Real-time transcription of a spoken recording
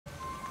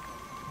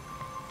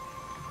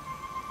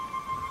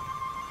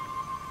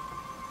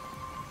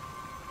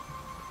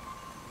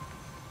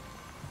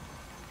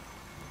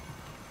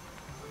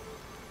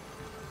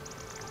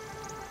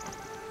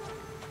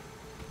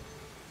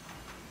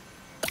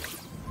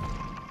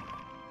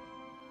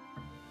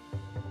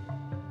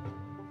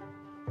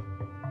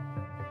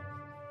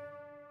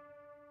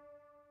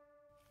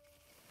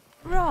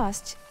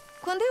Lost,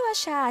 quando eu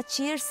achar a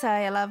Tirsa,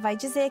 ela vai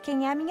dizer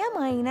quem é a minha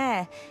mãe,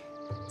 né?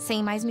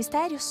 Sem mais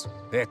mistérios.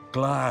 É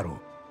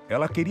claro.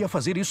 Ela queria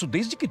fazer isso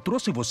desde que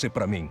trouxe você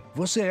pra mim.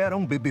 Você era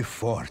um bebê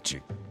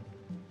forte.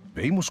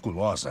 Bem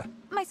musculosa.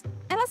 Mas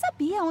ela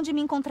sabia onde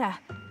me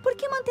encontrar. Por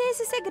que manter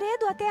esse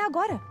segredo até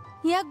agora?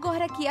 E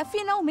agora que ia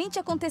finalmente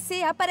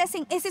acontecer,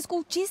 aparecem esses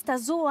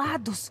cultistas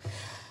zoados.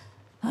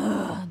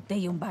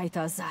 Dei um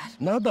baita azar.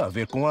 Nada a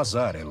ver com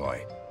azar,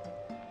 Eloy.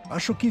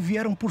 Acho que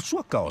vieram por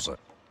sua causa.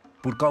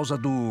 Por causa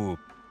do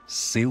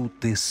seu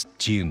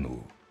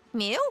destino.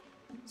 Meu?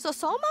 Sou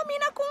só uma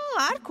mina com um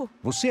arco.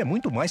 Você é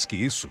muito mais que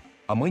isso.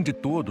 A mãe de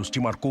todos te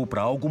marcou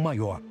para algo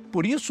maior.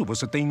 Por isso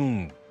você tem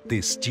um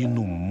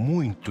destino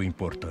muito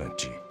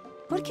importante.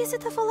 Por que você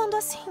tá falando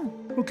assim?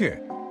 O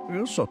quê?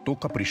 Eu só tô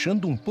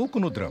caprichando um pouco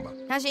no drama.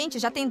 A gente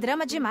já tem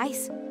drama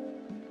demais.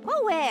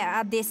 Qual é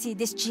a desse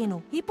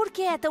destino? E por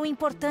que é tão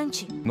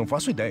importante? Não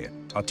faço ideia.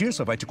 A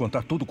Tirsa vai te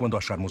contar tudo quando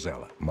acharmos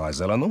ela.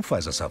 Mas ela não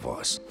faz essa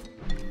voz.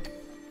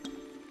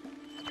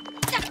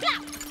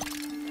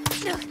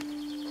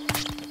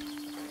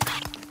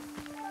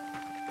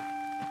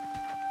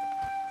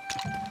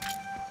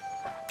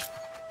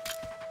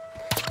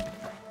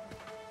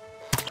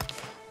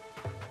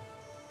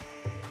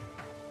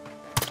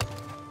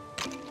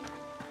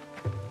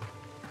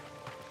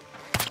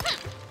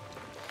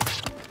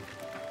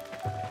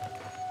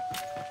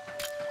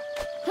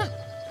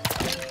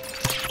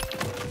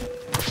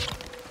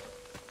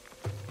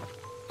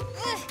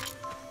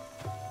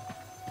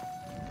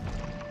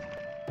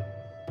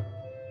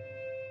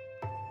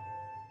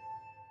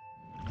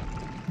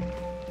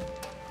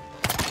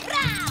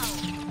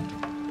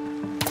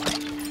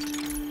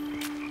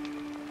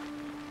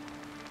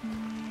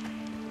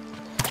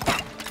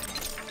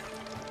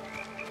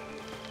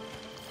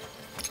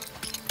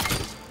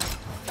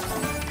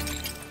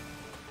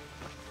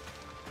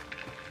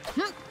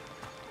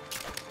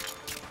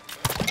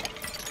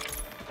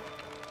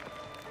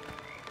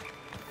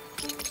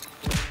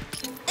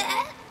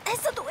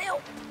 Essa doeu.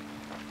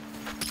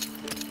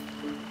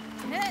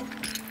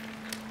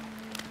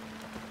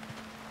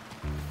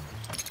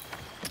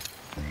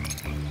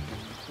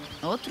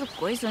 Outro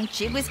coisa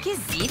antigo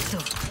esquisito.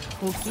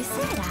 O que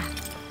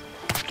será?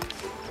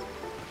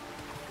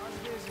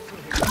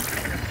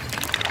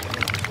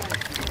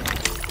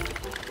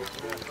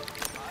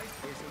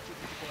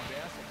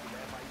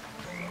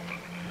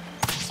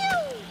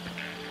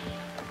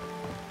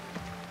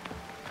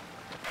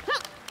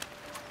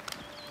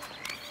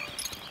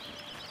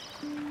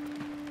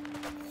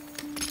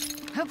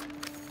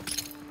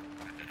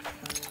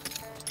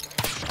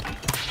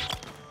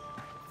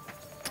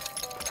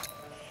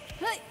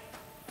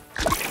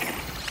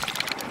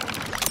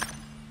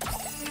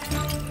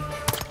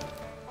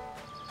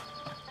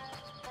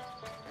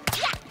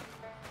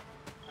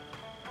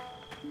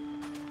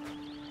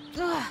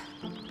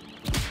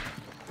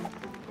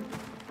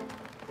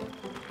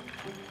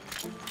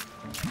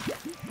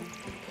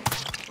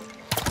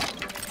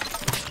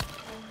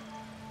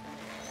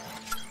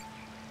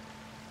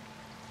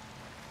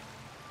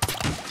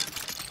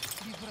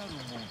 Livrar o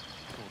mundo de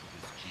todo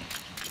vestígio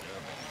de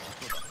grama, de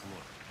toda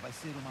flor, vai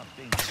ser uma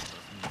bênção para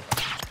as minhas.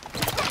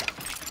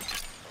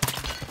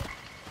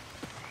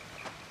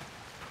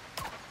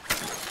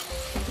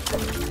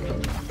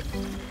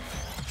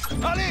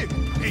 Ali!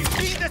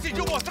 Enfim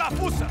decidiu mostrar a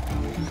fuça!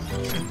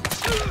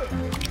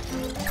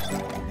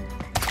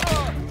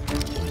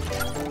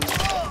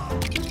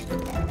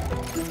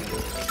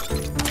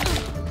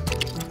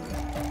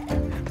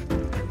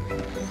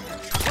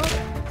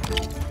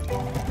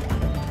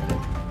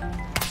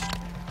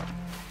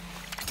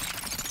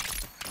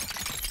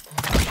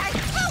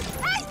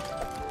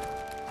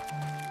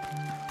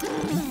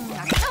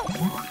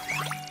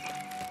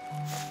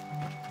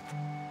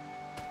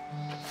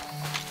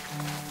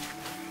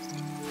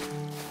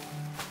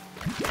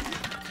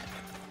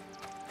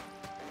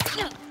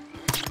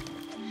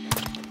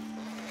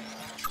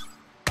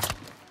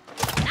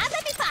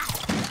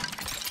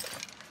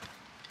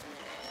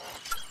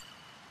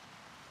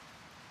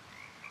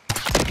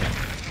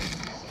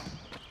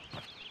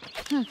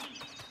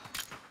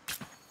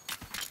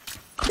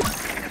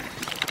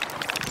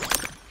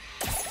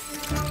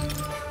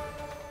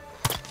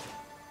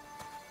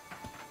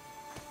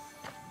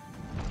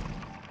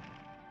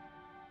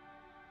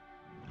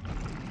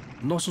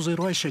 Nossos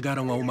heróis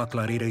chegaram a uma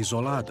clareira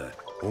isolada,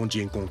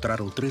 onde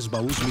encontraram 3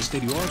 baús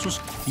misteriosos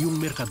e um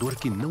mercador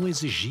que não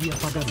exigia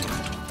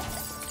pagamento.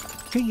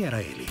 Quem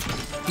era ele?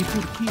 E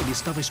por que ele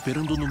estava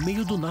esperando no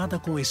meio do nada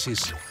com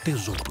esses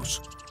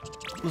tesouros?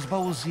 Os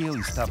baús e eu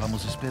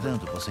estávamos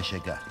esperando você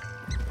chegar.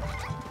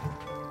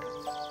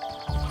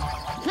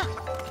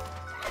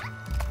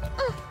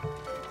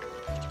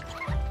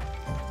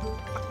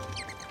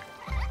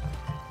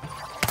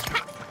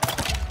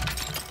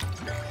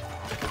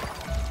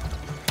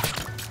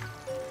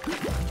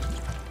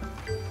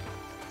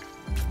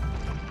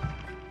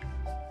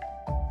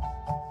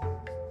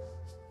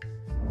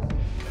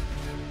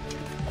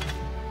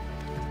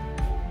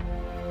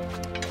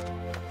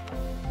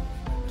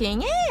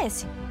 Quem é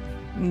esse?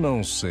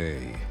 Não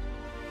sei.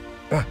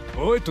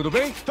 Oi, tudo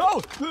bem?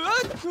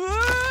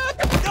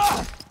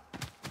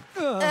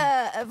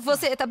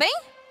 Você tá bem?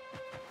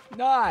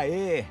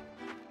 Aê!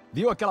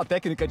 Viu aquela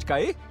técnica de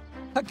cair?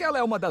 Aquela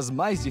é uma das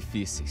mais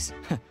difíceis.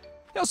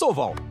 Eu sou o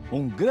Val,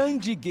 um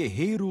grande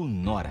guerreiro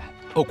Nora.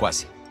 Ou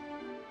quase.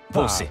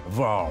 Você.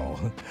 Val.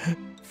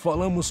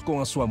 Falamos com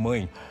a sua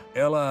mãe.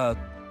 Ela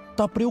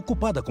tá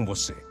preocupada com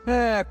você.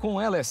 Com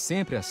ela é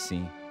sempre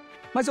assim.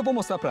 Mas eu vou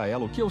mostrar pra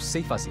ela o que eu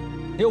sei fazer.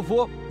 Eu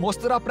vou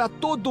mostrar pra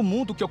todo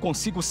mundo que eu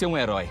consigo ser um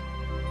herói.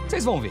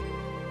 Vocês vão ver.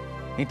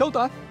 Então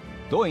tá,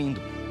 tô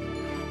indo.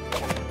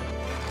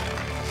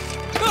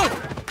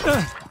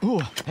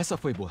 Essa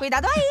foi boa.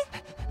 Cuidado aí.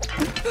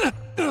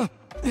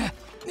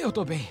 Eu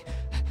tô bem.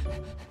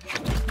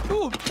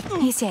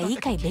 Esse aí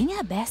cai bem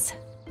à beça.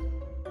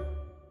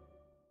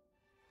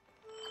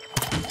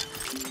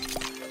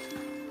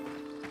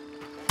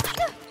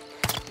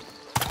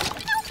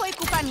 Não foi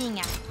culpa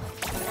minha.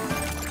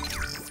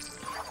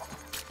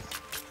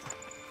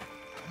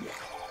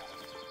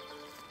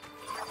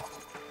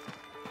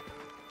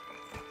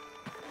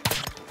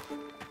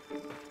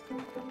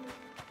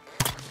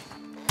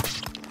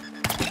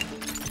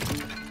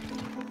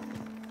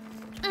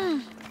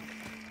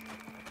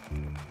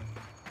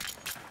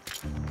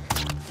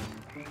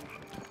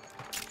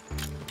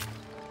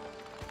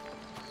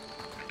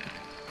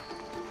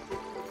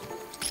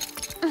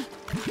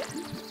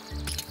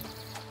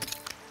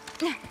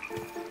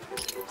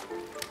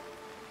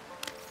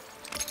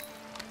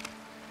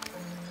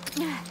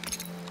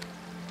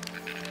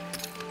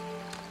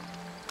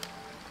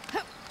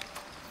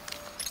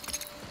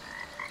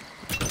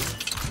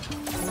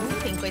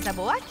 Tem coisa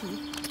boa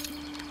aqui.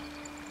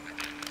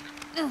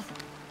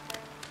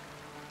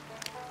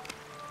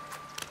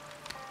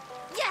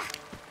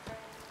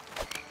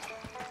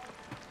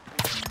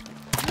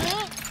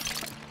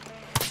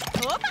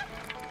 Opa!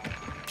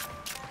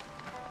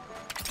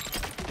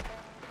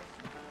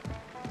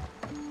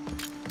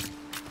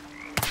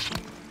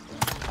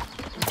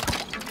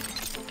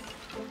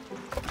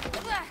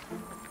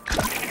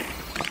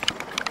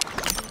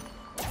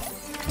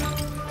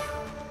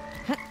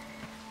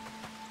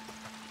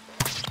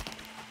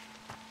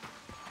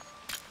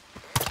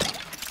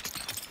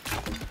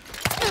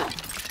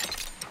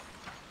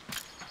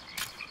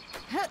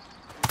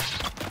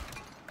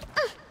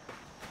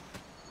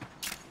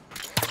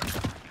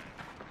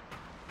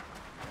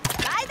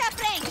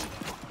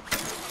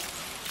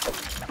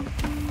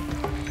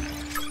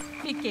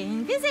 Fiquei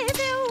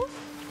invisível.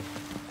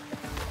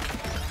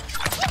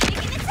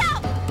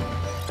 Ignição!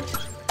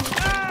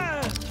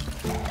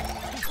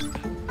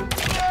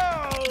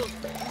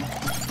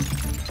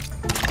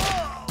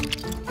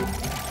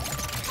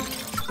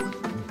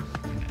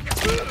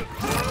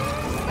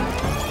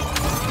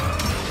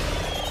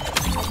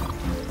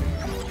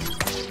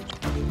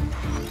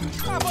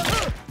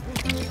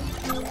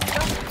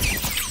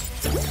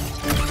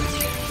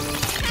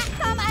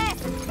 Toma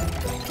essa!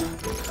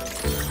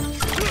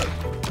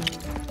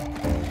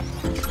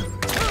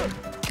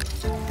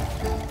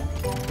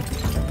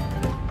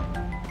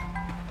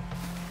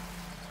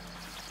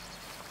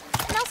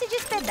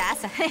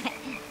 Despedaça.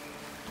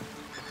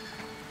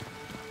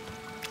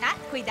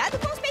 Cuidado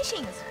com os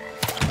peixinhos.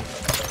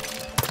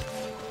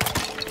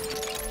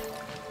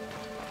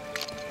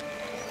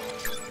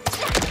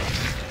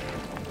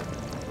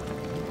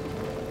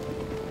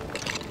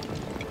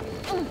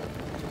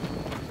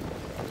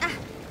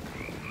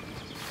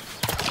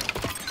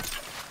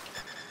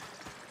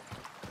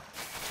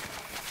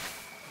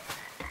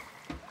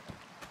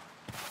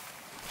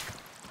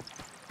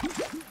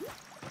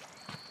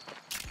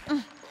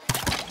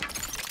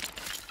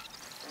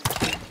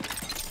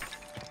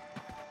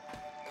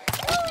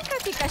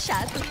 Fica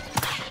chato.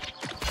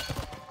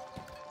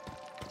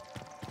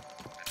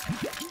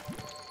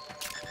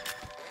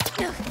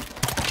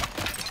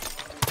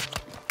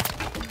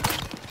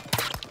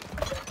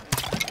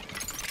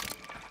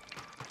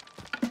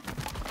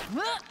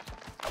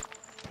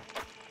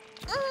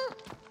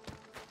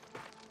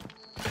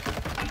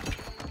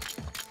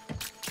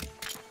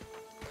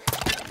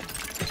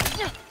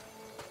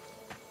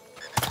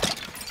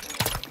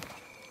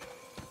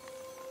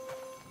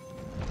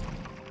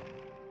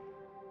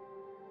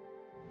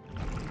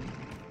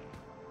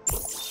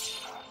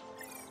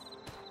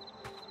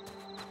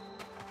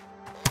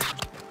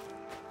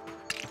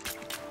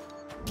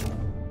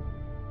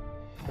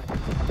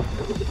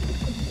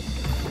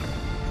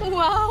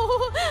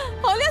 Uau!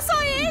 Olha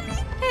só ele!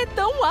 É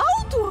tão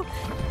alto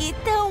e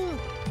tão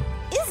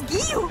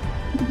esguio!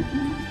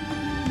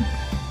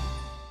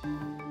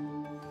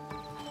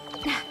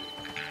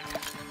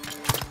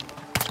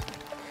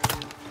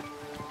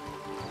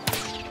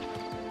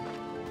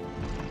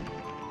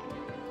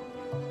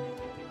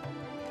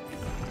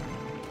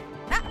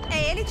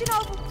 É ele de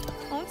novo.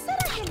 Onde será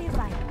que ele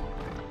vai?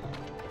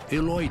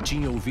 Eloy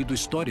tinha ouvido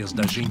histórias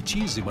das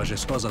gentis e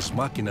majestosas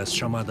máquinas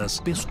chamadas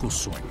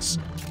pescoções.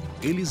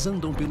 Eles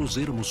andam pelos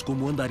ermos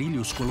como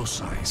andarilhos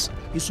colossais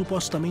e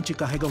supostamente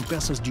carregam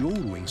peças de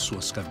ouro em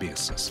suas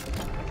cabeças.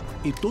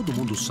 E todo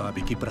mundo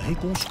sabe que para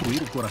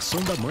reconstruir o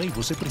coração da mãe,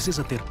 você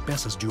precisa ter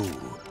peças de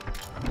ouro.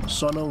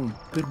 Só não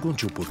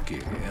pergunte o porquê.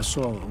 É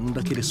só um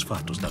daqueles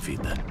fatos da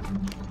vida.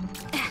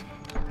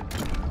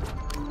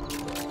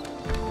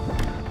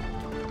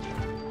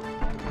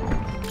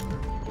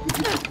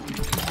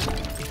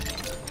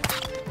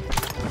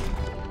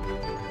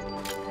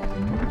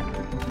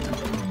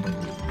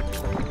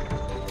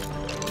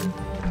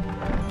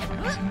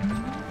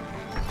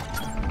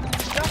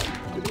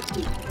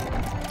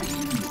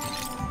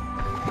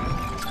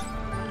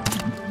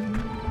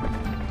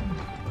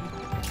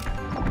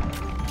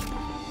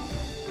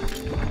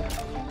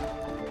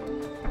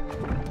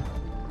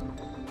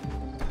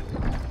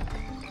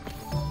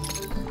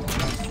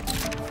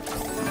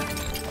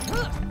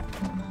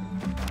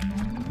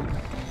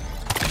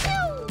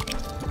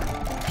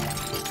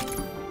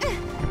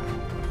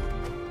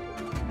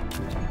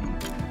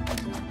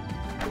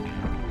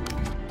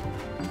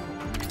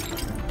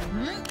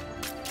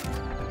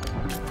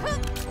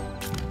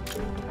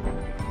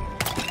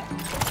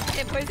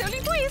 Depois eu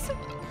limpo isso.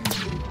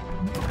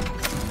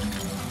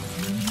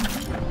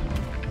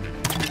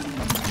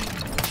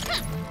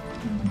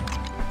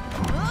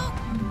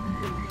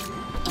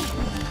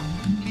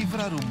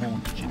 Livrar o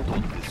monte de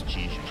todo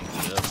vestígio de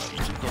grama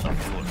e de toda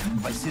flor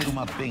vai ser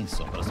uma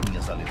bênção para as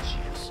minhas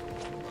alergias.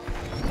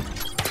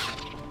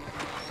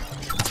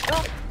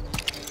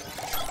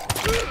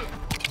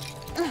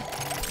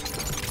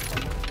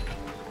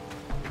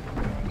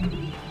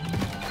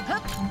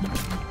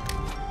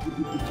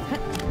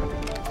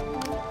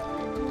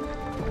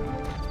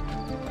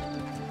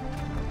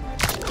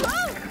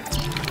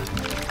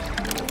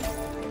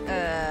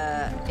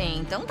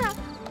 Então tá.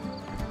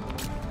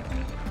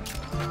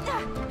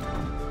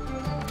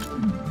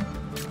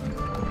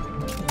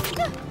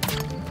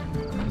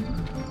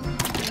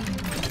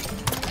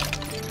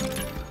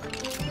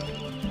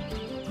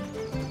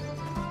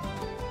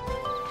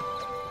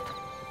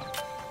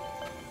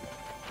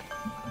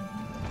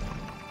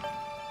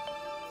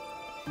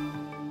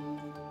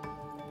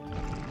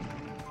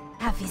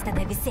 A vista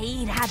deve ser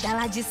irada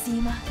lá de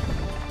cima.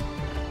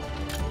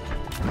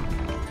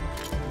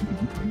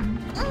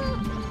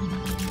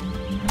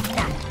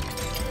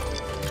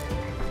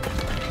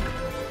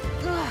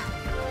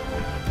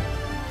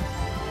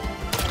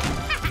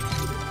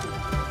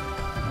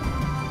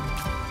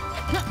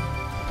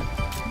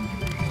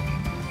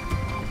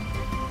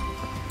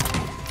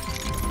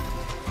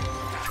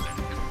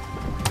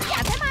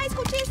 Até mais,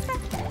 cultista!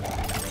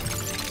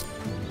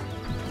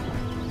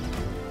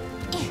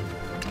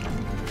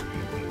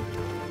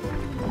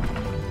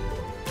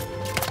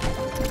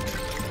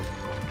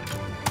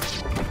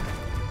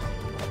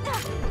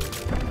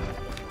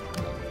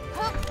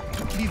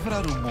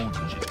 Livrar o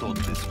monte de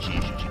todo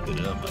vestígio de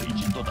grama e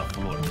de toda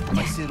flor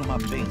vai ser uma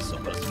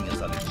bênção para as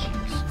minhas alergias.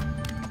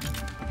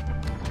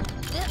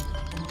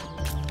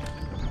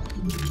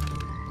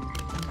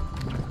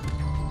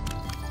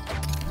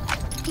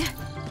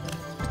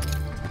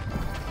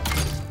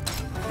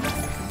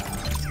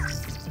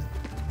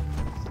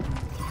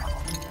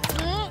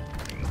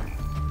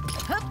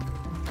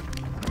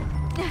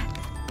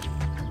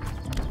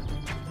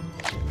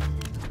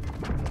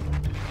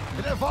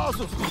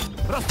 Nervosos!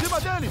 Pra cima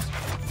deles!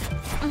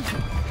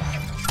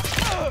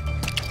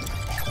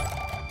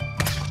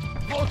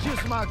 Vou te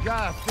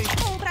esmagar,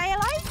 feito. 1 pra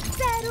Eloy,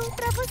 0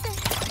 pra você.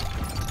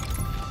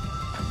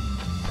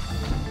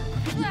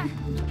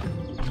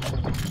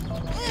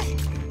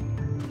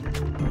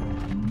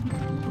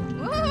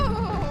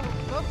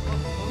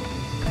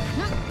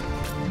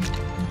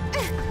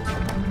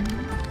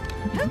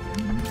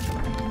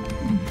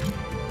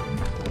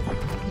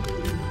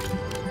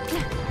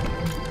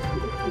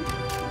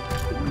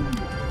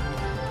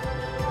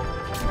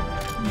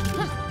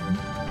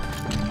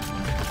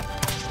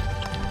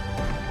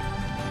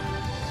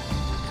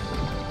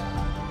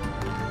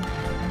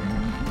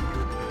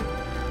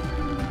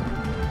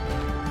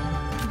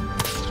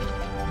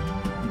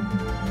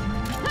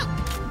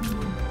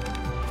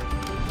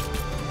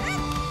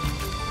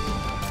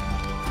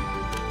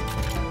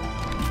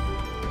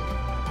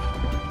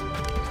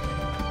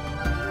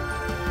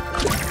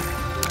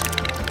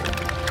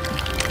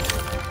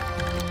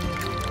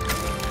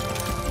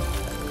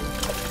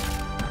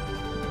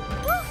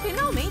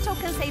 Finalmente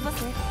alcancei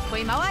você.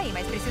 Foi mal aí,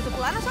 mas preciso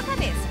pular na sua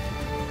cabeça.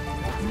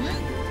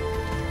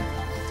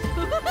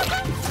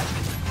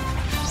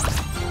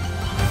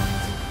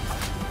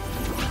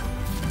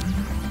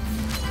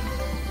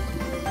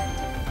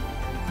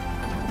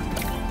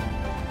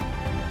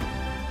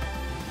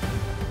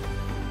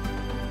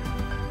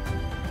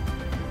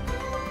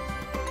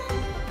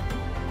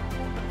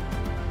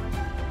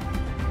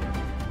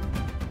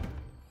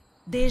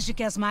 Desde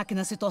que as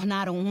máquinas se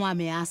tornaram uma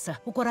ameaça,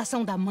 o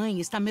coração da mãe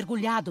está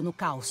mergulhado no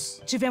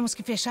caos. Tivemos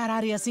que fechar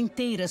áreas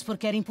inteiras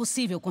porque era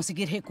impossível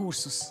conseguir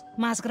recursos.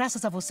 Mas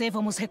graças a você,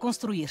 vamos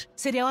reconstruir.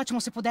 Seria ótimo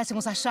se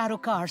pudéssemos achar o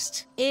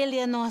Karst. Ele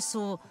é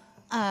nosso...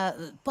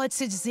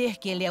 pode-se dizer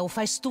que ele é o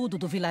faz-tudo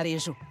do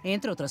vilarejo,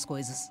 entre outras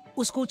coisas.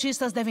 Os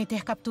cultistas devem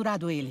ter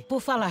capturado ele.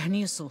 Por falar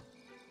nisso,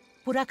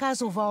 Por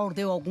acaso o Vol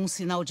deu algum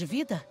sinal de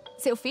vida?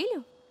 Seu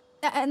filho?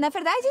 Na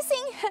verdade,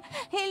 sim.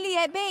 Ele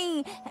é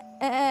bem...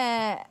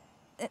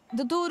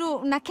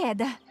 duro na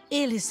queda.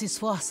 Ele se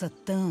esforça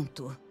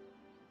tanto.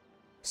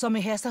 Só me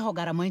resta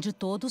rogar à mãe de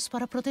todos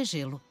para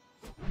protegê-lo.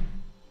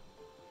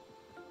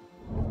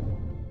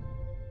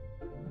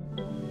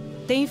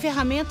 Tem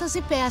ferramentas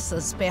e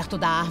peças perto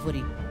da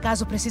árvore,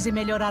 caso precise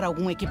melhorar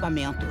algum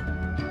equipamento.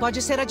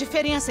 Pode ser a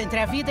diferença entre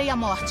a vida e a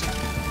morte.